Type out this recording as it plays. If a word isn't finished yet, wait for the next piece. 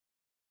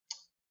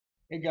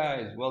Hey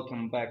guys,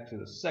 welcome back to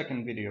the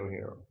second video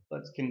here.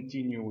 Let's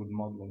continue with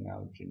modeling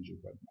out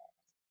Gingerbread Man.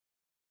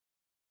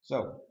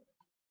 So,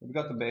 we've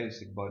got the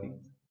basic body.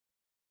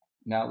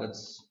 Now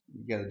let's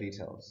get the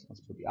details.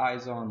 Let's put the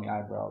eyes on, the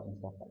eyebrows and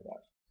stuff like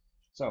that.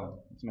 So,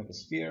 let's make a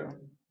sphere.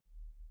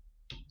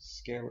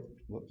 Scale it,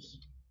 whoops.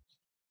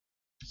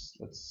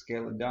 Let's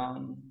scale it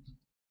down.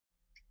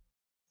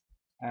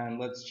 And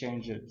let's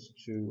change it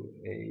to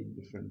a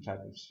different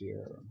type of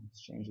sphere.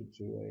 Let's change it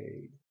to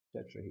a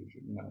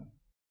tetrahedron, no,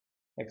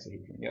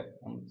 hexahedron, yep.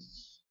 And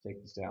let's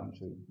take this down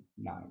to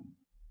 9.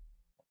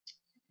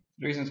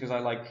 The reason is because I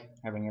like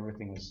having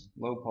everything as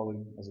low poly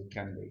as it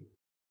can be.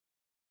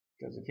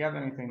 Because if you have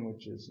anything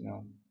which is,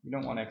 you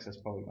don't want excess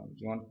polygons.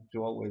 You want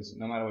to always,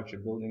 no matter what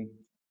you're building,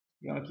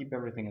 you want to keep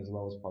everything as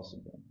low as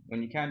possible.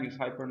 When you can use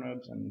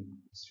hypernurbs, and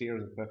sphere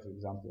is a perfect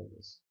example of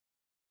this.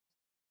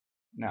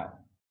 Now,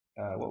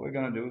 what we're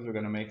going to do is we're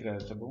going to make it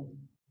editable.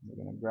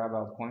 We're going to grab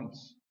our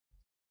points,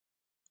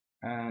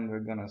 and we're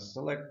going to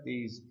select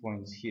these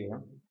points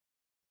here,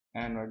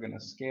 and we're going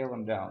to scale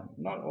them down.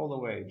 Not all the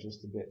way,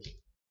 just a bit.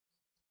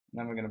 And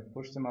then we're going to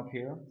push them up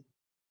here,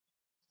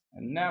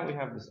 and now we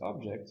have this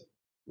object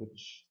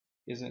which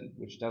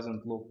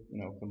doesn't look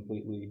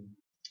completely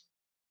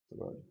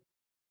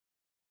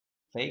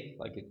fake.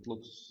 Like it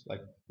looks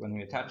like when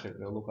we attach it,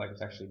 it'll look like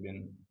it's actually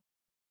been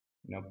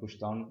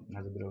pushed on and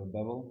has a bit of a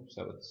bevel,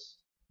 so it's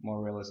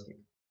more realistic.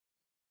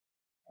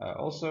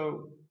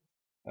 Also,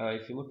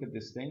 if you look at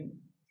this thing,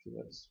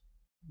 let's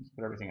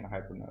put everything in a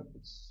Hypernurb.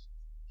 It's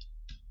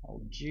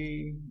Alt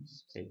G.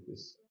 Let's take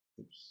this.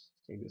 Oops.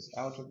 Take this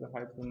out of the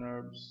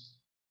Hypernurbs.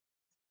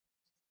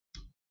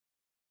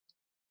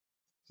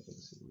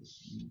 This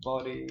is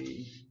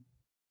body,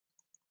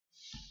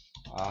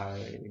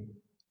 eye,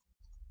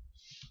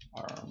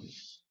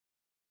 arms.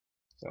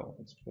 So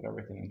let's put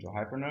everything into a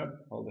Hypernurb,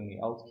 holding the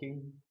Alt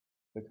key.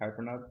 Click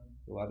Hypernurb,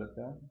 we'll add it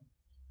there.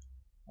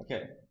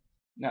 Okay.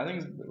 Now I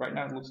think right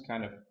now it looks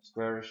kind of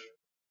squarish.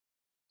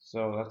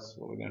 So that's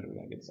what we're going to do. We're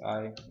going to get its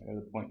eye, go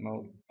to the point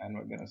mode, and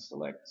we're going to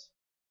select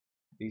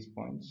these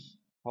points.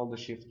 Hold the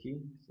Shift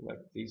key,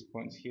 select these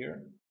points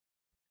here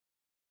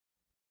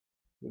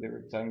with a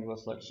rectangular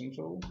selection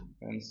tool,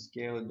 and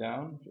scale it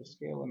down. Just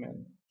scale them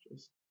in,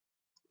 just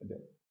a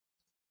bit.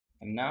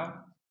 And now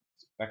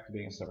it's back to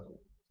being a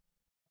circle.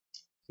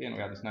 See, and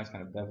we have this nice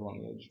kind of bevel on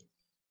the edge,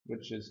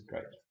 which is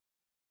great.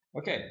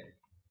 Okay,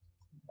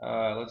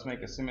 let's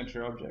make a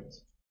symmetry object.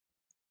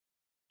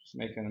 Just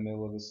make it in the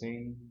middle of the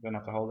scene. Don't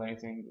have to hold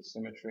anything. The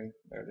symmetry,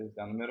 there it is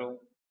down the middle.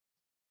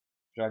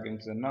 Drag it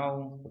into the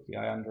null, put the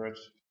eye under it,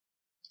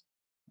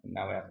 and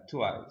now we have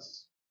 2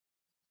 eyes.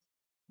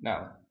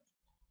 Now,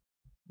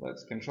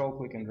 let's control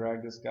click and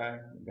drag this guy.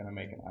 We're going to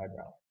make an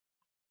eyebrow.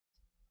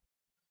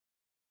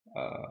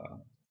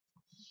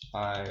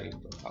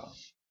 Eyebrow.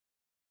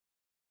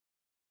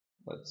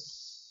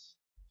 Let's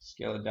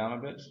scale it down a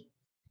bit.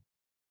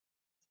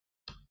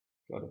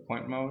 Go to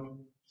point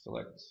mode.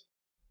 Select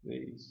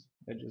these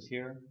edges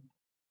here.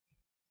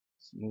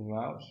 Let's move them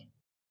out.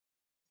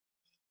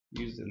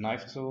 Use the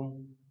knife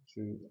tool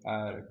to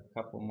add a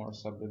couple more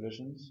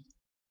subdivisions.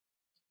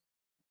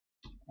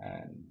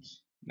 And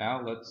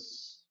now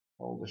let's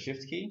hold the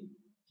Shift key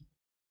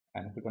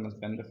and click on this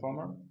bend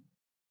deformer,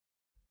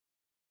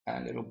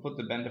 and it'll put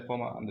the bend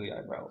deformer under the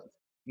eyebrow.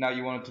 Now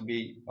you want it to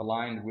be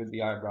aligned with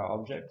the eyebrow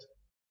object,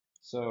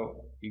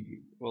 so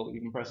you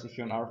can press, if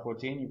you're on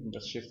R14, you can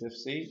just Shift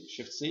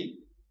C,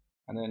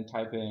 and then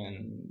type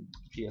in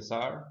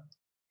PSR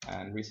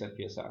and reset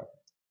PSR.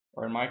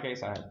 Or in my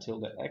case, I have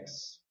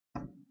tilde-X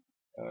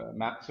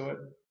mapped to it.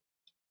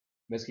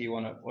 Basically,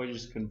 or you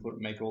just can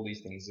make all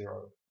these things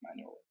 0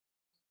 manually.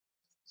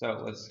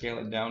 So let's scale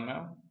it down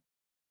now.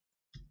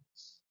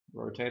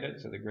 Rotate it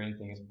so the green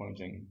thing is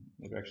pointing in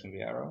the direction of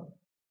the arrow.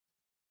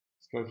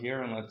 Let's go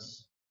here and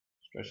let's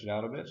stretch it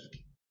out a bit.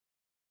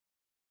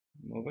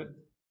 Move it.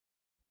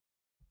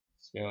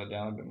 Scale it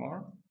down a bit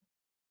more.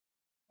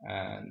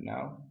 And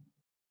now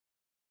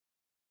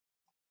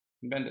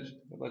bend it.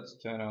 But let's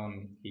turn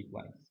on keep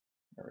length.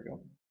 There we go.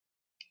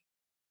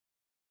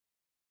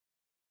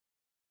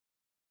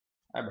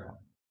 Eyebrow.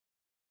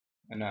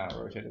 And now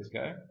rotate this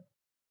guy.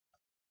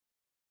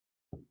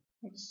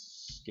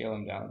 Let's scale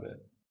him down a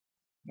bit.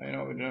 Now you know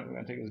what we're doing? We're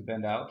going to take this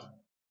bend out,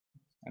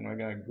 and we're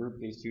going to group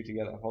these two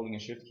together, holding a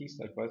Shift key,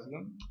 select both of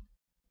them,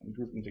 and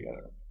group them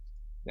together.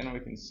 Then we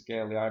can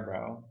scale the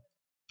eyebrow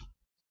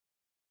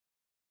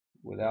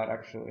without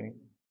actually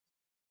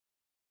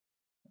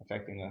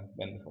affecting the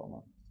bend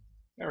deformer.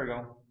 There we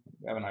go.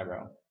 We have an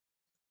eyebrow.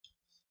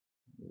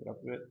 Move it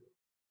up a bit.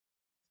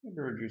 Maybe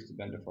reduce the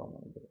bend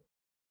deformer a bit.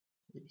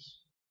 Oops.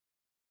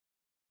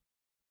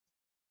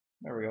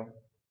 There we go.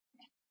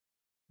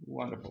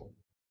 Wonderful.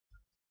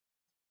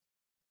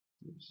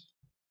 Oops.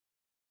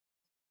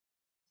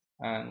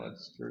 And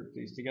let's group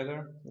these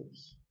together.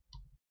 Oops.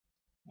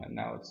 And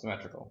now it's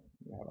symmetrical.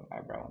 We have an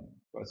eyebrow on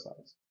both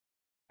sides.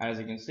 And as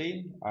you can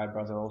see,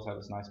 eyebrows also have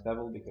this nice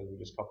bevel because we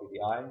just copied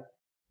the eye.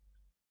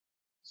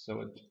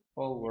 So it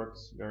all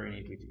works very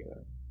neatly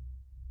together.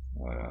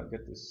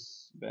 Get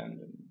this bend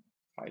and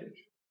hide it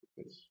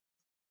because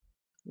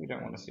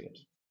don't want to see it.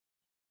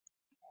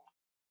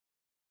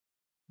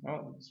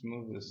 Oh, let's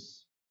move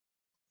this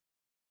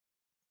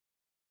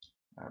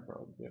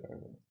eyebrow a bit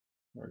over.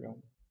 There we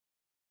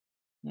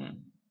go.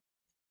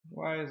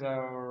 Why is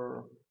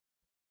our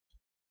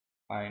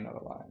eye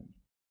not aligned?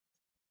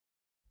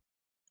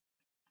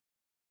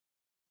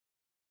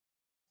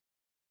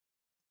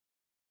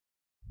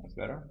 That's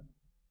better.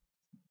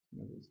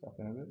 Move this stuff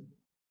in a bit.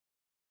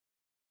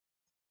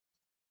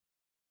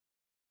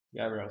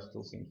 The eyebrow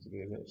still seems to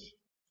be a bit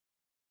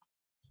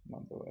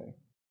not the way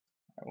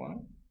I want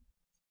it.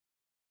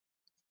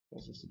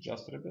 Let's just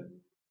adjust it a bit.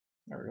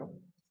 There we go.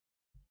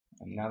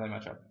 And now they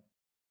match up.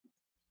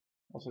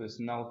 Also this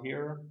null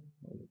here,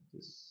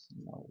 this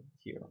null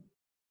here.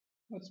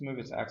 Let's move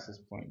its axis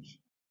point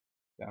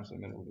down to the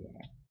middle of the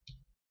eye.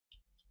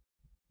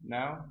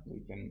 Now we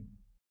can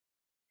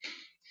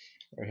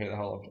rotate the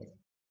whole object.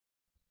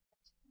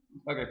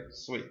 Okay,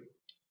 sweet.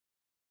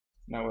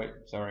 No wait,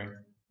 sorry.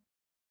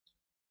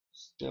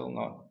 Still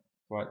not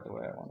quite the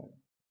way I want it.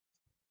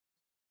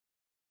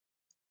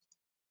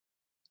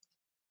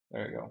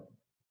 There you go.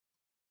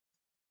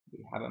 We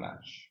have a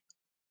match.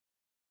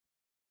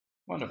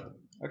 Wonderful.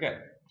 Okay,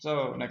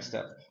 so next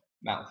step,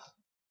 mouth.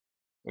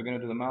 We're going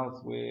to do the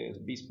mouth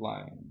with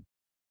B-spline.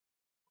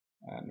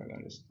 And we're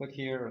going to just click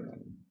here, and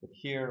then click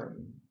here,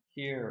 and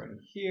here, and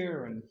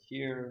here, and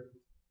here,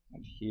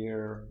 and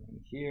here, and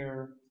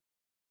here,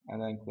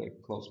 and then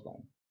click close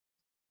spline.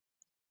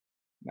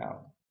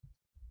 Now,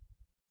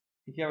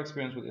 if you have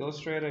experience with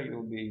Illustrator,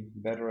 you'll be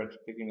better at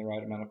picking the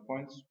right amount of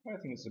points. But I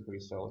think it's a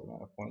pretty solid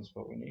amount of points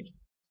for what we need.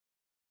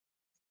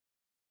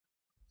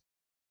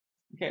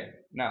 Okay,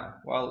 now,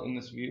 while in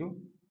this view,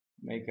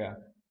 make a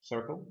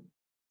circle.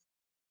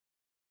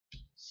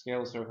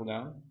 Scale the circle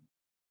down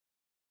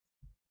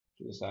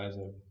to the size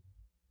of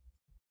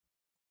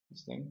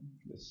this thing,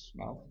 this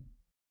mouth.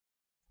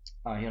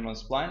 Here on the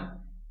spline,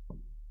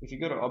 if you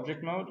go to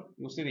object mode,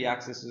 you'll see the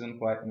axis isn't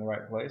quite in the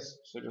right place.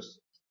 So just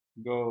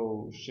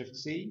go Shift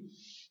C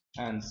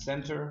and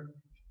center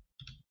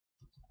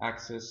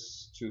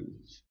axis 2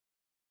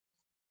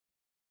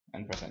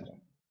 and press enter.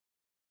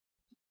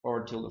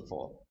 Or tilde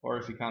 4. Or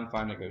if you can't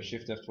find it, go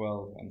Shift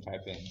F12 and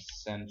type in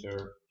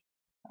center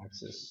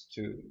axis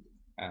 2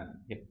 and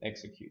hit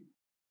execute.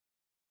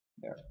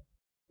 There.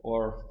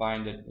 Or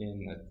find it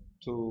in the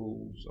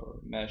tools or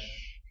mesh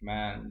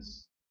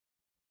commands.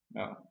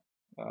 No.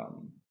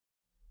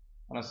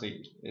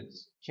 Honestly, it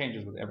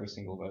changes with every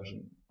single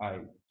version. I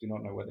do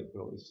not know where they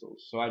put all these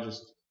tools. So I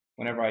just,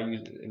 whenever I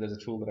use, if there's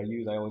a tool that I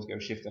use, I always go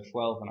Shift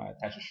F12 and I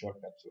attach a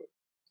shortcut to it.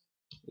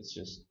 It's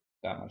just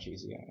that much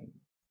easier and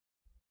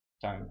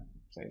time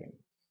saving.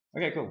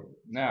 Okay, cool.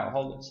 Now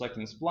hold it,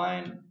 selecting the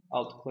spline,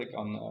 Alt click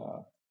on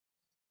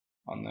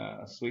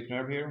the sweep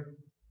nerve here,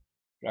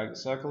 drag the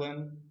circle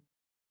in,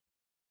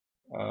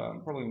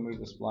 probably move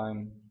the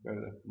spline, go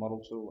to the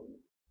model tool and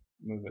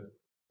move it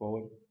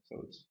forward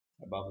so it's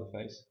above the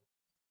face.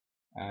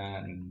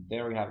 And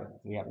there we have it,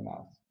 we have a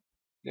mouth.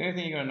 The only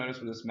thing you're going to notice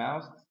with this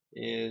mouth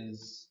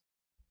is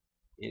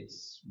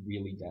it's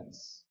really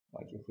dense.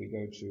 Like if we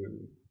go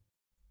to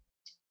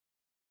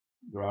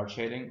garage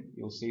shading,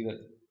 you'll see that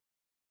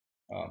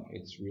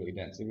it's really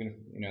dense. Even if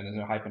there's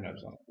no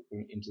hypernurbs on it. If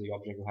we into the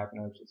object with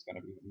hypernurbs, it's going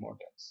to be even more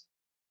dense.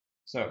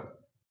 So,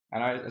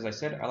 and as I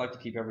said, I like to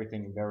keep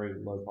everything very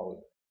low poly.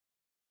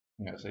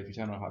 So if you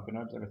turn on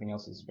hypernurbs, everything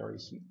else is very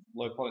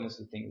low polyness.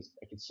 The thing is,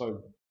 like, it's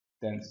so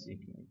dense,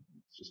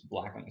 it's just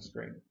black on the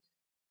screen.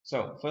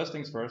 So first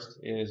things first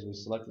is we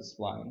select the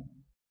spline.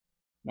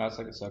 Now let's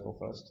select the circle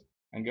first,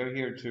 and go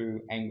here to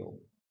angle.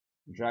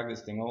 Drag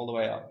this thing all the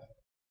way up,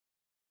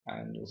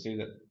 and you'll see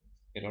that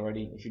it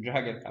already, if you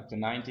drag it up to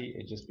 90,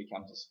 it just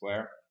becomes a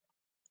square.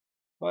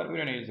 But we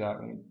don't need that.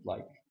 We need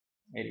like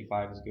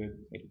 85 is good,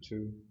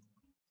 82.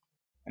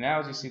 And now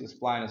as you see the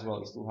spline as well,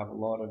 you still have a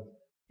lot of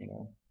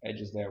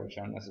edges there which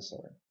are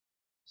unnecessary.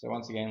 So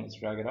once again, let's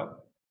drag it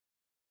up.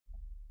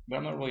 But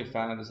I'm not really a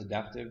fan of this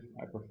adaptive.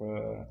 I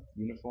prefer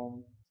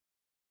uniform.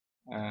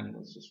 And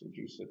let's just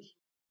reduce it.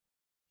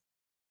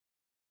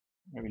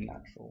 Maybe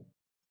natural.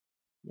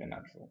 Yeah,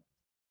 natural.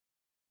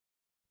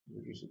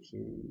 Reduce it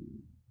to,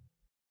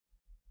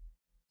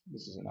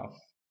 this is enough.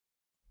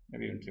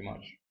 Maybe even too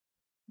much.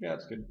 Yeah,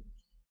 that's good.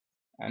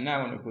 And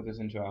now when we put this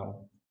into our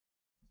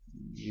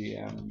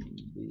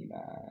GMB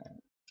Man,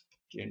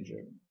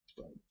 Gingerbread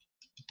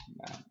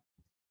Man.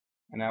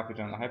 And now if we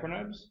turn on the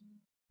hypernurbs,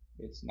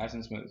 it's nice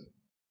and smooth.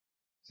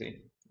 See?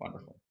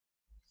 Wonderful.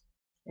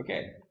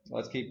 Okay,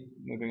 let's keep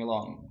moving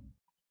along.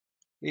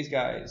 These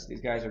guys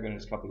are going to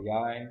just copy the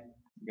eye.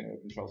 We're going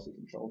to Control C,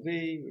 Control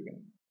V. We're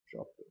going to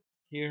drop it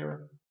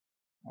here.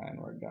 And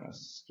we're going to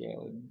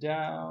scale it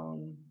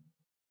down.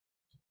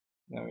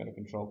 Then we're going to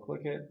Control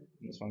click it.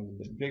 And this one's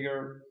a bit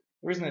bigger.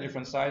 The reason they're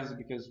different sizes is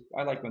because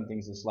I like when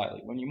things are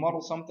slightly. When you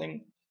model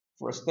something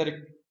for aesthetic,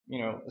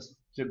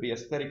 to be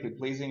aesthetically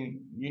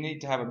pleasing, you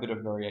need to have a bit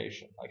of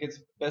variation. Like it's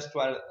best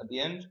to add it at the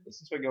end, but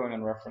since we're going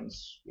on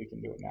reference, we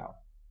can do it now.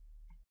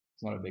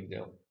 It's not a big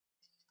deal.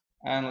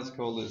 And let's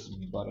call this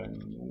button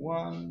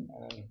 1,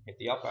 and then hit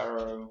the up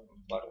arrow,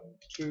 button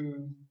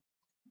 2,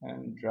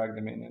 and drag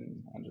them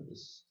in under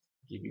this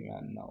GB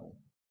Man null.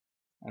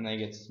 And they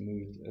get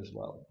smoothed as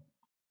well.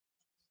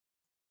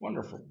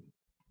 Wonderful.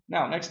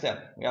 Now, next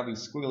step, we have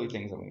these squiggly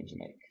things that we need to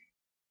make.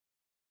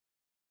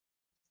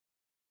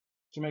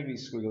 To make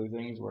these squiggly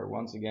things, we're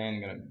once again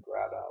going to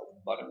grab our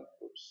button.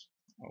 Oops.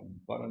 Oh,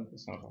 button.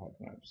 It's not for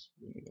Hypernurb.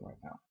 We need it right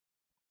now.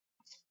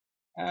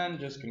 And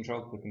just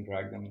control click and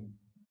drag them.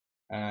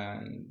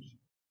 And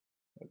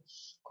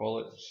let's call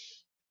it,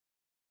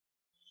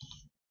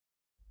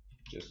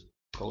 just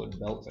call it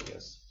belt, I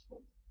guess.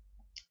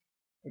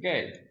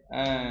 Okay,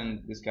 and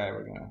this guy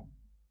we're gonna,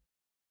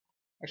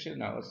 actually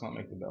no, let's not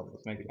make the belt,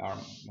 let's make the arm,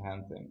 the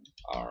hand thing.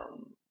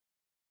 Arm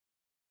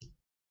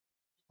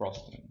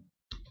frosting.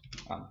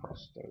 Arm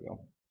frost, there we go.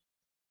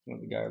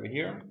 Move the guy over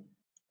here,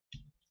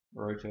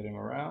 rotate him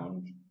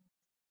around.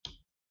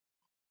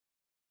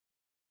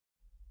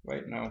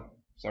 Wait, no,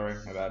 sorry,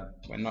 my bad.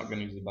 We're not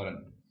gonna use the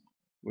button.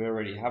 We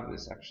already have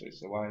this actually,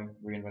 so why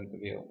reinvent the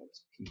wheel?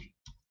 Let's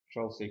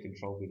Control C,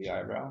 Control V the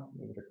eyebrow,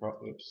 move it across,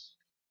 oops.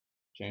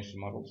 Change the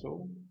model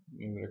tool,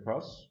 move it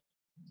across,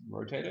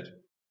 rotate it,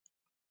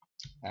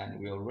 and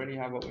we already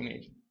have what we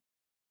need.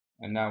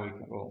 And now we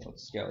can, well,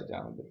 let's scale it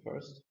down a bit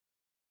first.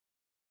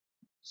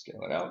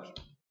 Scale it out.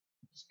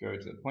 Let's go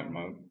to the point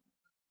mode.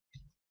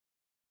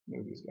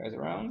 Move these guys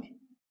around.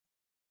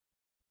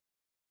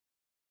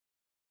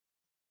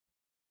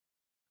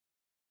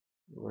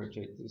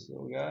 Rotate this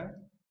little guy.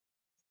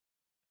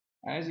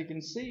 And as you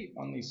can see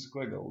on these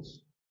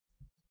squiggles,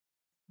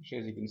 which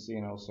as you can see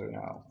and also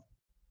now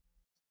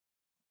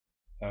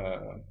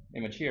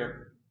image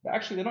here,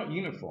 they're not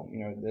uniform. You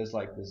know, there's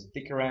like this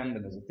thicker end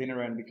and there's a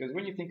thinner end, because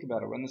when you think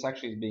about it, when this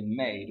actually is being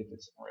made, if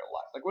it's in real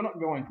life, like we're not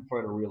going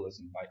for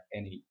photorealism by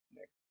any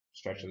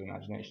stretch of the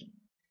imagination,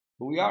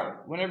 but we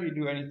are. Whenever you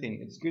do anything,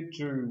 it's good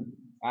to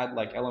add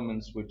like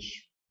elements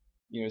which,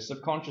 you know,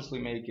 subconsciously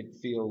make it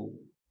feel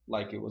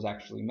like it was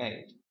actually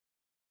made.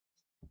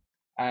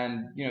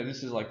 And you know,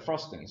 this is like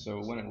frosting,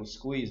 so when it was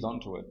squeezed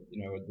onto it,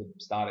 you know, at the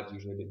start it's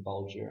usually a bit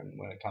bulgier, and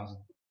when it comes to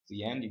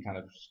the end, you kind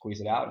of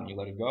squeeze it out and you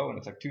let it go, and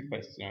it's like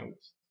toothpaste, you know, it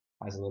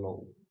has a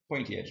little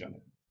pointy edge on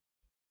it.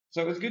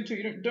 So it's good to,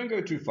 you don't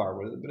go too far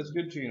with it, but it's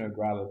good to, you know,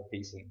 grab a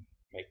piece and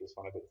make this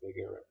one a bit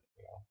bigger, and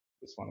you know,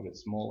 this one a bit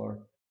smaller,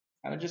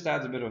 and it just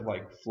adds a bit of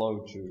like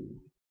flow to,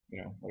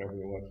 you know, whatever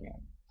you're working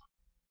on.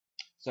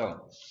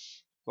 So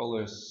call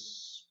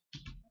this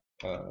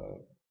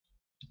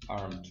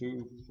arm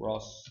 2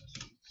 frost,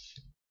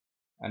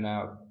 and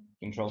now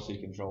Control C,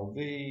 Control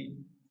V,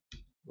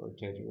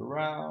 rotate it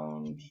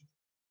around,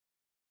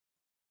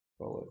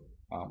 call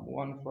it arm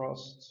 1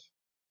 frost.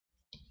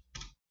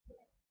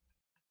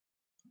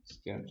 Let's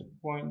get into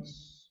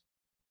points,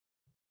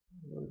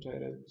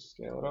 rotate it,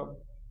 scale it up,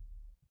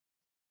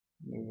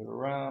 move it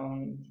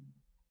around,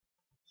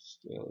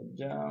 scale it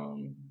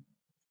down,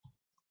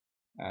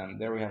 and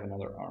there we have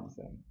another arm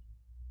thing.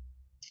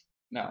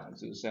 Now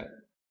let's do the same,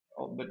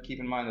 but keep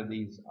in mind that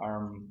these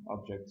arm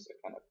objects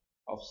are kind of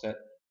offset.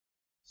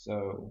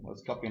 So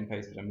let's copy and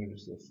paste it and move it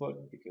to the foot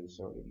because it's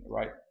already in the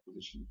right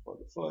position for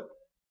the foot.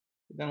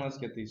 But then let's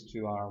get these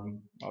two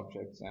arm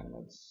objects and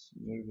let's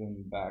move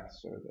them back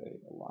so they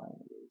align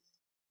with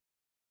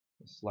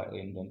the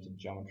slightly indented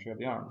geometry of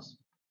the arms.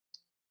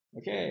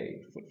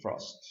 Okay, foot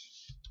frost.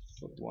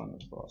 Foot 1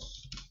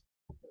 frost.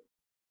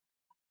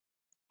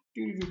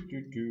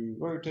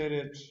 Rotate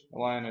it,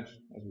 align it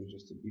as we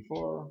just did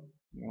before.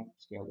 You know,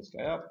 scale this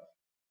guy up.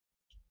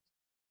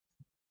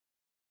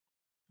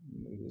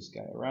 Move this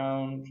guy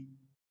around.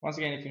 Once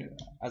again, if you,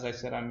 as I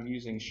said, I'm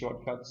using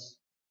shortcuts.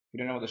 If you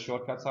don't know what the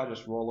shortcuts are,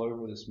 just roll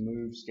over this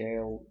move,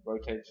 scale,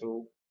 rotate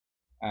tool,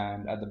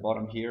 and at the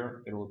bottom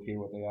here, it'll appear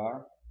what they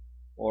are.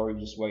 Or you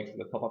just wait for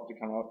the pop-up to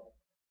come up,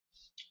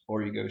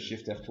 or you go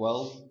Shift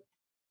F12,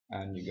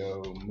 and you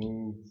go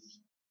move,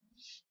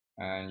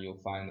 and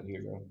you'll find that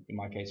here you go. In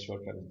my case,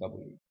 shortcut is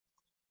W.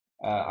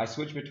 I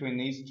switch between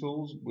these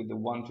tools with the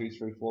 1, 2,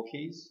 3, 4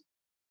 keys.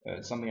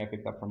 It's something I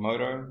picked up from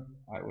Moto.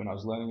 When I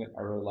was learning it,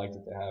 I really liked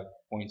it to have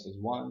points as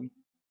 1,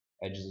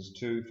 edges as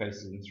 2,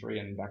 faces as 3,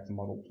 and back to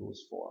model tool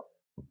as 4.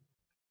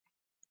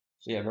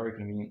 So yeah, very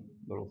convenient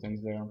little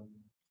things there.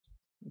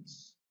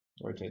 Let's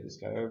rotate this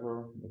guy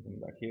over, move him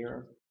back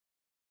here.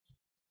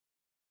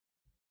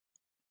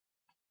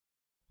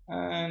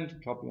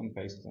 And copy and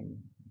paste them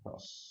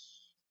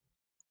across.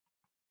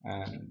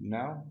 And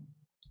now,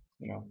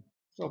 you know,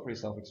 it's all pretty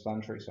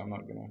self-explanatory, so I'm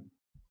not going to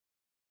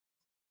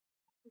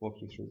walk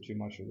you through too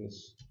much of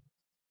this.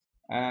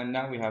 And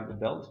now we have the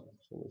belt.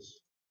 So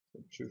let's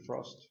put True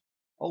Frost.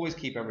 Always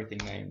keep everything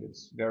named.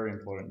 It's very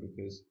important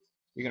because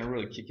you're going to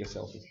really kick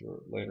yourself if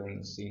you're later in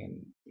the scene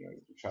and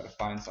you try to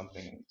find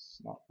something and it's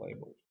not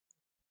labeled.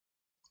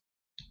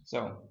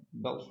 So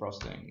belt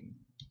frosting.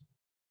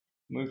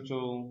 Move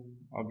tool,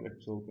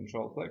 object tool,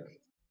 control click.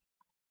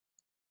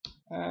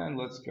 And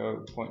let's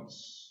go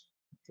points.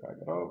 Drag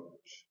it out.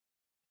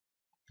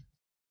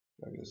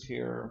 Drag this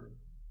here.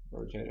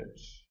 Rotate it.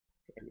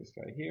 Drag this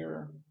guy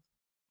here.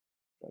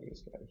 Drag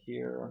this guy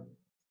here.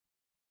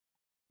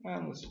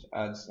 And let's just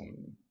add some,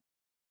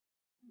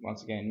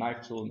 once again,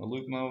 knife tool in the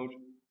loop mode.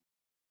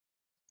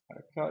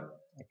 a cut,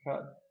 a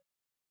cut,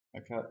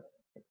 a cut,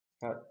 a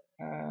cut,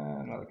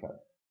 and another cut.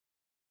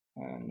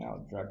 And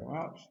now drag them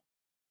out.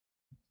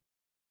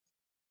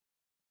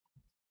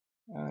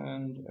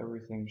 And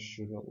everything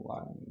should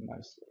align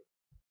nicely.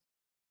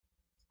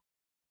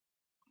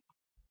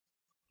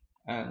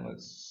 And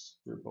let's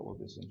group all of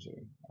this into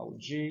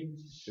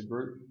LG to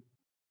group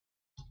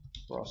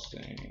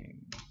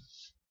frosting.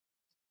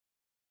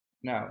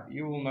 Now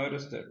you will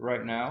notice that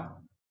right now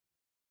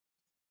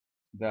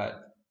that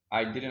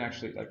I didn't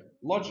actually, like,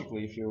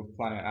 logically, if you're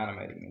planning on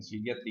animating this,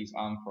 you get these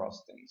arm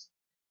frostings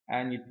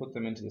and you put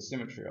them into the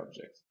symmetry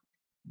object.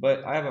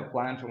 But I have a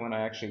plan for when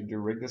I actually do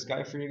rig this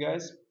guy for you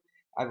guys.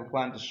 I have a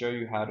plan to show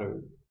you how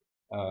to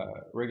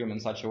rig them in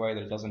such a way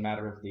that it doesn't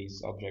matter if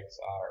these objects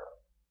are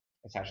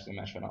attached to the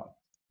mesh or not.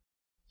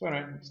 So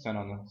anyway, let's turn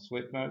on the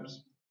sweep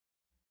modes.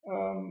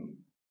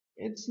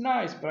 It's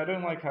nice, but I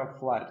don't like how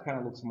flat. It kind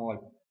of looks more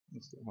like,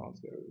 let's get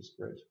rid of this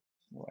grid.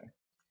 Anyway,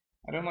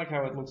 I don't like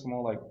how it looks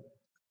more like,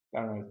 I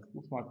don't know, it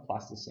looks more like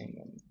plasticine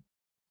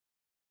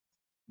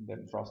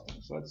than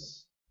frosting. So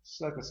let's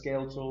select the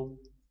scale tool.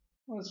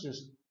 Let's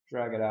just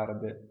drag it out a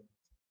bit.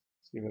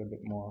 Let's give it a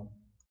bit more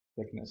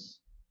thickness.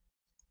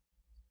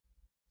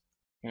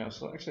 You know,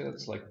 so actually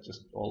that's like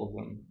just all of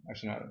them.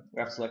 Actually no, we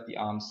have to select the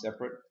arms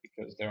separate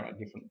because they're on a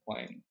different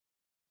plane.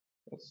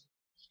 Let's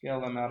scale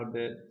them out a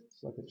bit.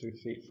 Select the 2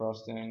 feet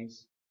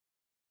frostings.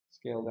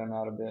 Scale them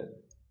out a bit.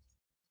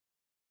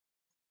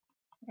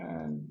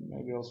 And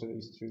maybe also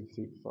these 2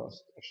 feet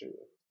frost. Actually,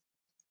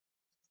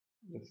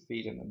 the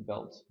feet and the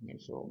belt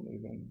needs to all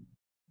move in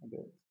a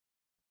bit.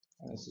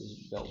 And this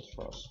is belt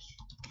frost.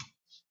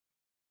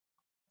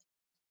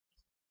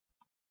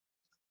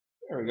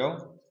 There we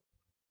go.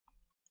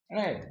 And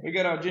hey, we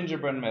got our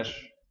gingerbread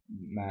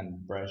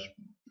man brush.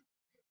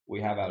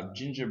 We have our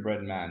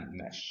gingerbread man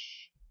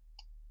mesh.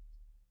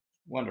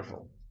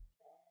 Wonderful.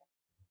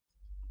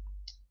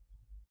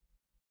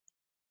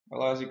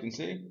 Well, as you can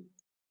see,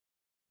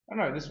 I don't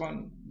know, this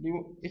one,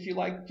 if you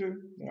like to,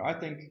 you know, I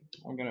think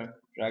I'm gonna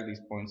drag these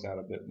points out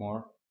a bit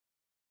more.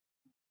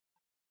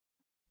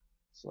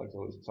 Select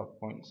all these top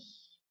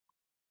points.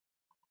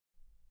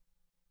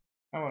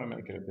 I want to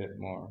make it a bit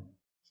more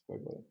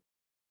squiggly.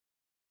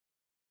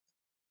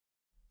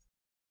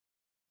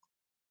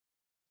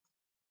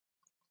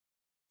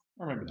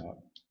 Or maybe not.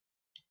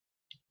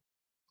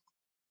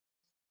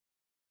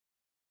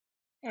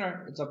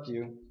 Alright, it's up to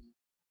you.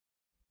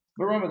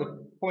 But remember,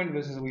 the point of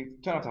this is we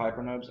turn off the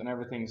hypernurbs and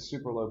everything's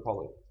super low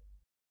poly.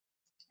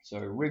 So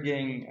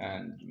rigging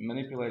and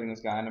manipulating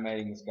this guy,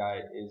 animating this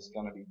guy is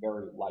going to be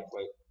very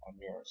lightweight on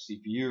your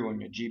CPU,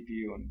 on your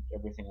GPU, and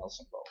everything else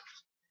involved.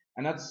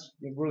 And that's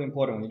really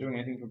important when you're doing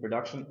anything for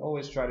production.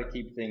 Always try to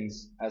keep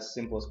things as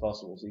simple as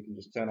possible. So you can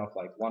just turn off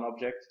like one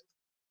object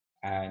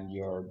and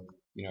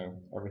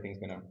everything's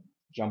going to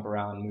jump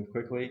around and move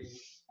quickly.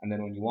 And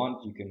then when you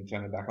want, you can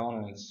turn it back on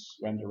and it's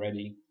render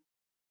ready,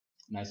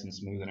 nice and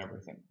smooth and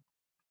everything.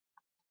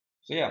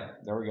 So yeah,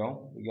 there we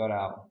go. We got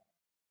our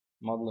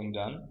modeling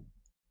done.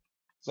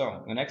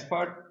 So the next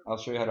part, I'll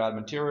show you how to add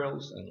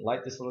materials and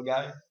light this little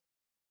guy.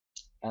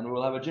 And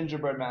we'll have a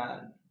gingerbread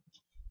man.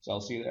 So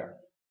I'll see you there.